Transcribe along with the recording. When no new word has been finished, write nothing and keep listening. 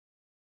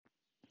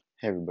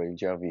Hey everybody,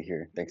 Javi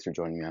here. Thanks for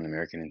joining me on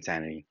American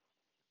Insanity.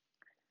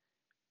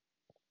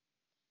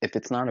 If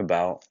it's not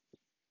about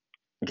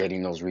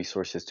getting those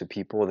resources to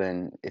people,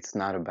 then it's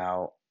not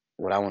about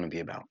what I want to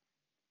be about.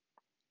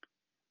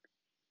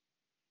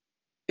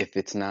 If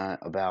it's not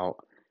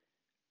about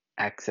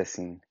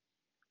accessing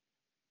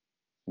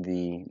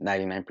the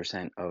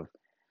 99% of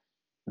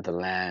the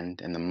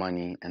land and the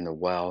money and the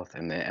wealth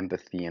and the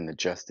empathy and the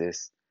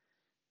justice,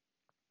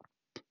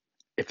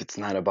 if it's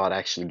not about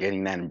actually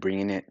getting that and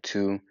bringing it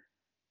to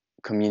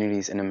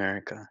communities in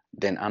America,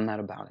 then I'm not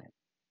about it.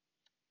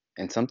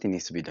 And something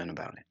needs to be done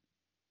about it.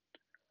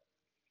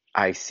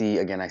 I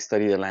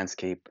study the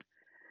landscape.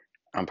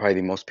 I'm probably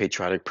the most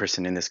patriotic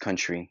person in this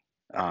country.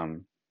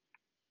 Um,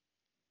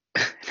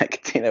 I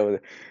can say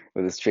that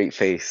with a straight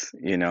face,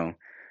 you know.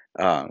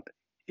 Um,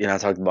 I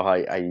talked about how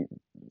I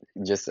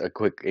just a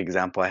quick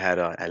example. I had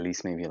at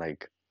least maybe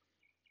like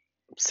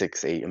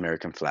 6, 8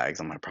 American flags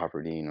on my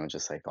property,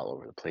 just like all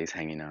over the place,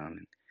 hanging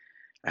on.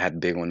 I had a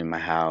big one in my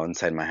house,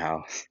 inside my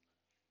house,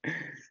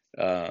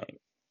 uh,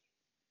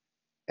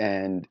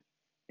 and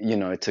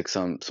it took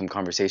some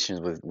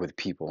conversations with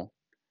people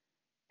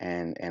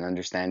and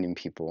understanding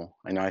people.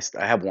 I know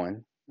I have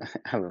one, I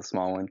have a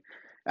small one,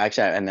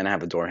 actually, and then I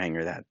have a door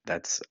hanger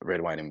that's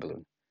red, white, and blue.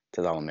 It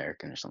says All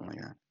American or something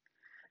like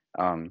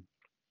that. Um,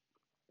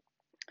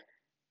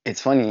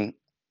 It's funny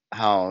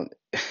how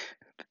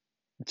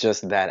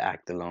just that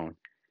act alone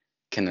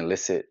can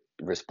elicit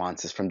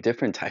responses from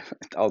different type,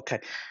 all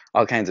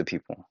kinds of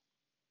people.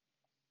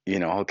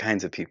 All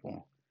kinds of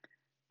people.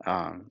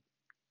 Um,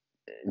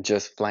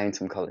 just flying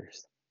some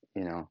colors,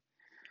 you know,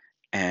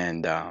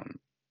 and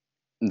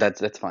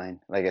that's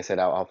fine. Like I said,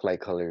 I'll fly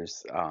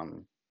colors. I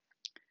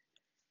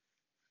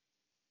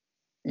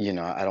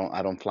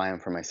don't fly them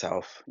for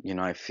myself.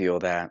 I feel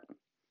that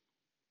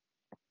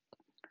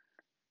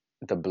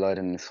the blood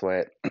and the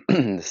sweat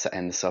and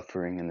the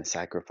suffering and the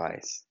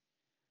sacrifice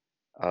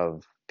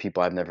of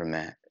people I've never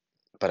met,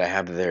 but I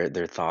have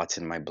their thoughts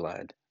in my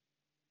blood.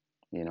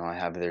 I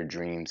have their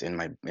dreams in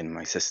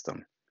my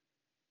system.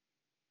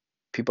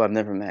 People I've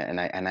never met, and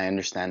I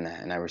understand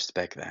that, and I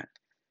respect that,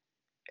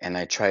 and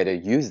I try to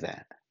use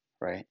that,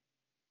 right,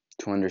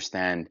 to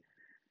understand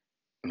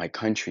my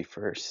country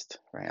first,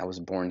 right? I was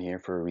born here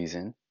for a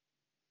reason,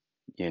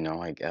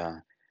 like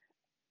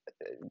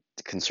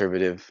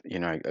conservative.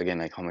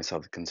 Again, I call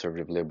myself a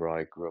conservative liberal.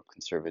 I grew up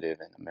conservative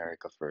and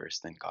America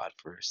first, and God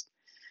first,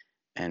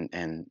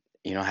 and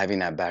having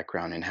that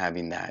background and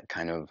having that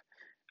kind of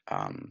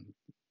um,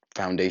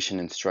 foundation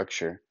and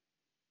structure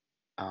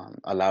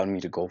allowed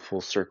me to go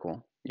full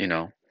circle,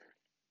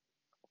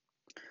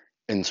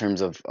 in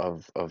terms of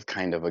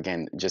kind of,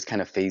 again, just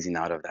kind of phasing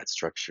out of that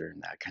structure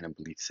and that kind of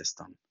belief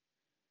system,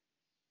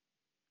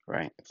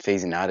 right?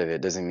 Phasing out of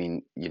it doesn't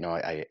mean,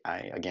 I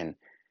again,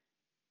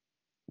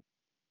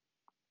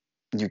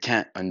 you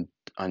can't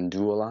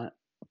undo a lot.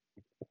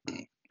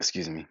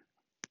 Excuse me.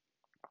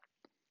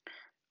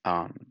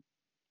 um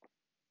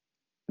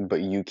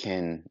but you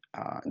can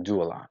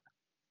do a lot.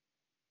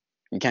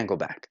 You can't go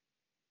back,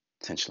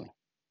 essentially.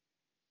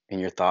 In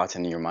your thoughts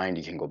and in your mind,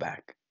 you can go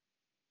back.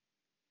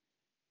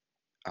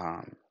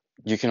 um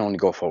you can only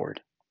go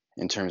forward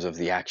in terms of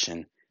the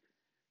action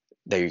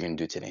that you're going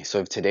to do today. So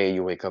if today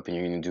you wake up and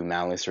you're going to do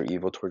malice or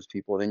evil towards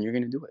people, then you're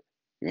going to do it.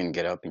 You're going to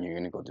get up and you're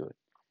going to go do it.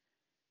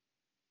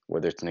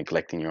 Whether it's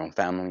neglecting your own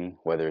family,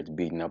 whether it's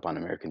beating up on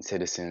American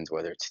citizens,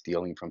 whether it's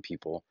stealing from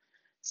people,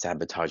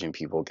 sabotaging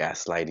people,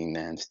 gaslighting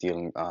them,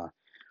 stealing,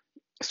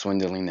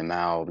 swindling them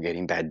out,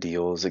 getting bad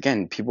deals.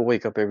 Again, people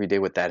wake up every day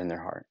with that in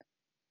their heart.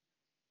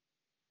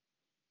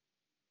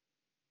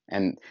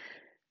 And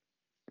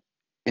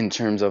in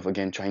terms of,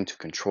 again, trying to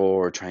control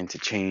or trying to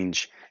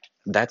change,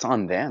 that's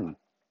on them.